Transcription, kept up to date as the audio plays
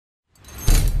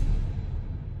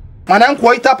Maana yangu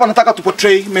kuwaita hapa, nataka tu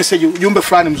portray message, ujumbe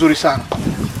fulani mzuri sana.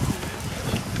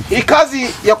 Hii kazi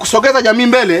ya kusogeza jamii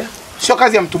mbele sio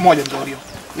kazi ya mtu mmoja ndio.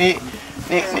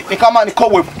 Ni kama ni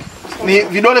cobweb. Ni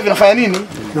vidole vinafanya nini?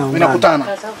 Vinakutana.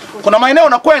 Kuna maeneo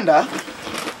unakwenda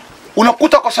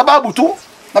unakuta kwa sababu tu,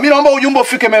 na mimi naomba ujumbe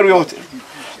ufike Meru yote.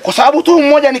 Kwa sababu tu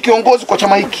mmoja ni kiongozi kwa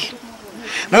chama hiki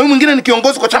na huyu mwingine ni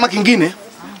kiongozi kwa chama kingine,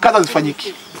 kazi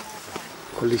hazifanyiki.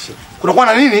 Collision. Kunakuwa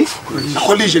na nini?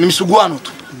 Collision, ni misuguano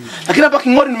tu. Lakini hapa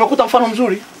King'ori nimekuta mfano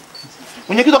mzuri.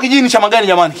 Mwenyekiti wa kijiji ni chama gani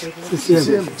jamani?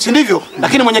 CCM. Si ndivyo?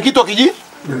 Lakini mwenyekiti wa kijiji?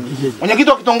 Mwenyekiti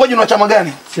wa kitongoji ni wa chama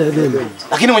gani? CHADEMA.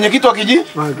 Lakini mwenyekiti wa kijiji?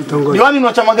 Wa kitongoji. Diwani ni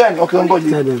wa chama gani? Wa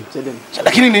kitongoji. CHADEMA.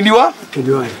 Lakini ni diwani?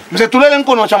 Mzee Tulele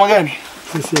nko ni wa chama gani?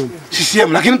 CCM.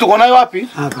 CCM. Lakini tuko naye wapi?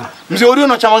 Hapa. Mzee Urio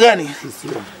ni wa chama gani?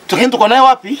 CCM. Lakini tuko naye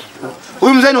wapi?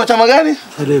 Huyu mzee ni wa chama gani?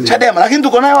 CHADEMA. Lakini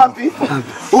tuko naye wapi? Hapa.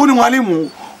 Huyu ni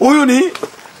mwalimu. Huyu ni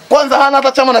kwanza hana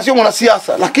hata chama na sio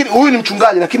mwanasiasa, lakini huyu ni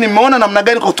mchungaji. Lakini nimeona namna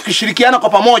gani kwa tukishirikiana kwa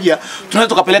pamoja tunaweza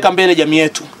tukapeleka mbele jamii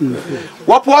yetu.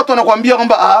 Wapo watu wanakuambia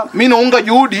kwamba mimi naunga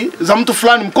juhudi za mtu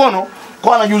fulani mkono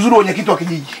kwa anajiuzuru mwenyekiti wa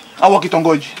kijiji au wa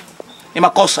kitongoji. Ni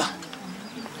makosa.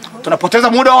 Tunapoteza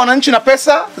muda wa wananchi na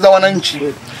pesa za wananchi.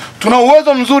 Tuna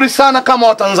uwezo mzuri sana kama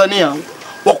Watanzania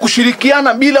wa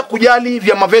kushirikiana bila kujali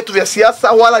vyama vyetu vya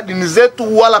siasa wala dini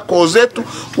zetu wala koo zetu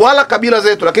wala kabila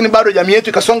zetu, lakini bado jamii yetu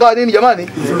ikasonga nini jamani?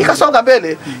 Ikasonga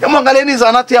mbele. Hebu angalieni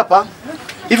zahanati hapa.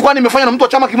 Hivi kwani nimefanya na mtu wa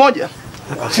chama kimoja?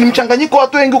 Si mchanganyiko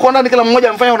watu wengi uko ndani, kila mmoja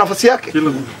amefanya nafasi yake.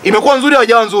 Imekuwa nzuri au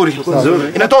haijawa nzuri?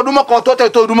 Inatoa huduma kwa watu wote,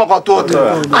 inatoa huduma kwa watu wote.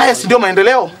 Haya si ndio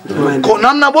maendeleo? Kwa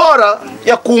namna bora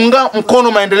ya kuunga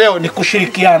mkono maendeleo ni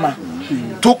kushirikiana.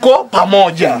 Tuko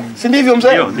pamoja. Si ndivyo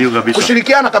mzee?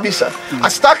 Kushirikiana kabisa.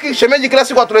 Asitaki shemeji kila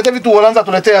siku atuletee vitu uanza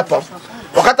tuletee hapa.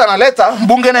 Wakati analeta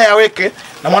mbunge naye aweke,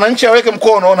 na mwananchi aweke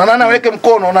mkono, na nani aweke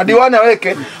mkono, na diwani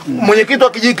aweke, mwenyekiti wa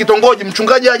kijiji kitongoji,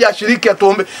 mchungaji aje ashiriki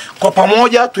atuombe, kwa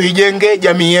pamoja tuijenge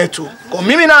jamii yetu. Kwa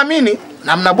mimi naamini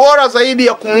namna bora zaidi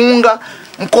ya kumuunga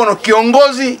mkono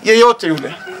kiongozi yeyote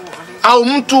yule au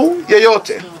mtu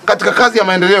yeyote katika kazi ya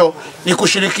maendeleo ni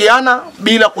kushirikiana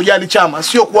bila kujali chama,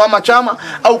 sio kuhama chama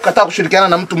au kataa kushirikiana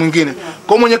na mtu mwingine.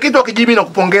 Kwa mwenyekiti wa kijiji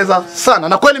nakupongeza sana,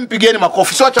 na kweli mpigieni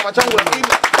makofi. Sio chama changu, lakini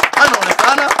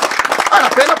anaonekana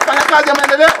anapenda kufanya kazi ya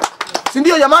maendeleo. Si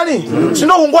ndio jamani? Si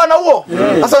ndio ungwana huo?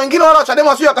 Sasa wengine wala CHADEMA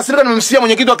wasio akasirika nimemsikia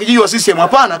mwenyekiti wa kijiji wa CCM.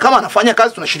 Hapana, kama anafanya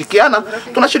kazi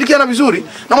tunashirikiana vizuri.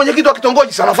 Na mwenyekiti wa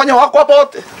kitongoji sana anafanya wako hapa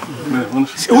wote.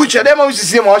 Huyu CHADEMA huyu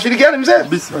CCM washirikiane mzee?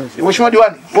 Mheshimiwa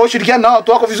diwani, wao shirikiana na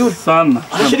watu wako vizuri sana.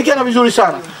 Shirikiana vizuri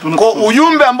sana. Kwa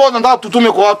ujumbe ambao tunataka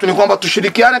tutume kwa watu ni kwamba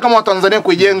tushirikiane kama Watanzania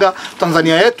kuijenga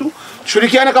Tanzania yetu.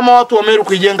 Tushirikiane kama watu wa Meru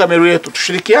kuijenga Meru yetu.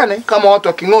 Tushirikiane kama watu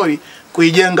wa King'ori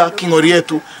kuijenga King'ori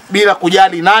yetu bila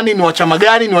kujali nani ni wa chama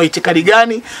gani, ni wa itikadi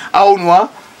gani, au ni wa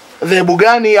dhehebu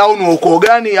gani, au ni wa ukoo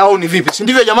gani, au ni vipi. Si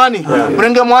ndivyo jamani?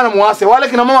 Mrenge mwana muase. Wale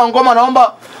kina mama wa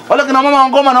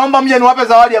ngoma naomba mje niwape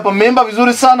zawadi hapa. Mmeimba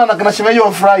vizuri sana na kina shemeji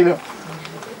wafurahi leo.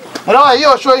 Mlawa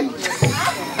hiyo shoi.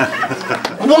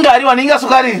 Mbunge aliwa ninga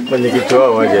sukari. Mwenyekiti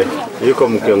wao waje. Yuko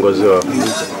mkiongozi wao.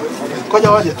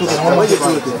 Koja waje tu na waje tu.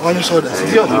 Wanywe soda.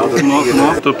 Sio?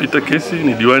 Tupita kesi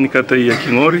ni diwani kata hii ya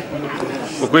King'ori.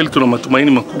 Kwa kweli tuna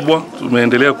matumaini makubwa.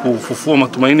 Tumeendelea kufufua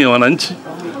matumaini ya wananchi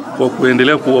kwa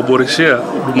kuendelea kuwaboreshea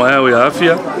huduma yao ya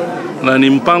afya, na ni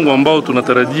mpango ambao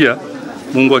tunatarajia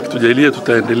Mungu akitujalia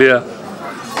tutaendelea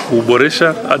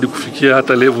kuboresha hadi kufikia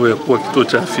hata level ya kuwa kituo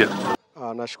cha afya.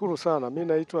 Nashukuru sana. Mimi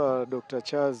naitwa Dr.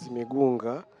 Charles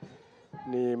Migunga,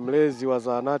 ni mlezi wa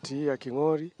zahanati ya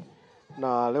King'ori,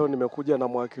 na leo nimekuja na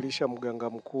mwakilisha mganga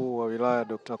mkuu wa wilaya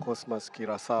Dr. Cosmas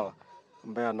Kirasala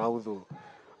ambaye anaudhuru.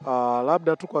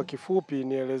 Labda tu kwa kifupi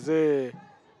nielezee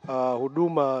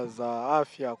huduma za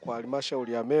afya kwa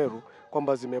halmashauri ya Meru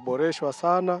kwamba zimeboreshwa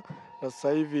sana na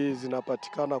sasa hivi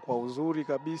zinapatikana kwa uzuri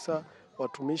kabisa.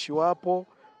 Watumishi wapo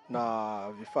na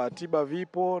vifaa tiba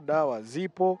vipo, dawa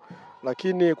zipo,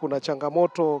 lakini kuna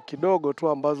changamoto kidogo tu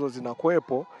ambazo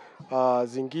zinakuepo.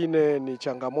 Zingine ni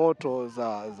changamoto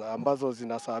ambazo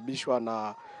zinasababishwa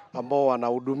na ambao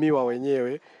wanahudumiwa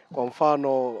wenyewe. Kwa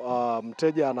mfano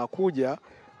mteja anakuja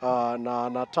na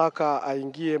anataka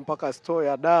aingie mpaka store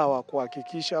ya dawa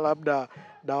kuhakikisha labda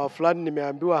dawa fulani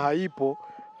nimeambiwa haipo,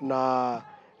 na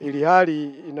ili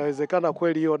hali inawezekana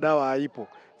kweli hiyo dawa haipo.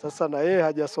 Sasa na yeye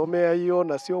hajasomea hiyo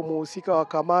na sio muhusika wa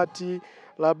kamati,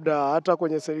 labda hata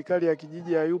kwenye serikali ya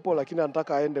kijiji hayupo, lakini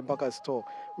anataka aende mpaka store.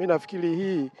 Mimi nafikiri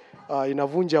hii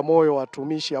inavunja moyo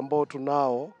watumishi ambao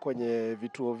tunao kwenye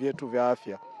vituo vyetu vya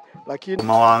afya. Lakini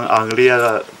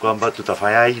tumeangalia kwamba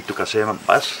tutafanya hii, tukasema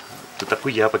basi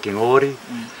tutakuja hapa King'ori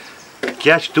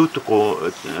kiasi tu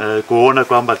kuona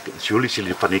kwamba shughuli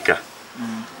zilifanyika.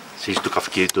 Sisi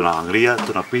tukafikiri tunaangalia,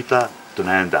 tunapita,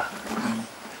 tunaenda.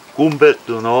 Kumbe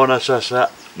tunaona sasa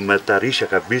matarisha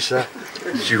kabisa,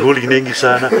 shughuli nyingi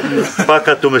sana,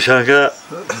 mpaka tumeshangaa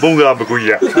Mbunge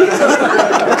amekuja.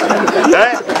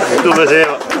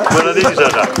 Tumesema, kuna nini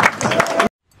sasa?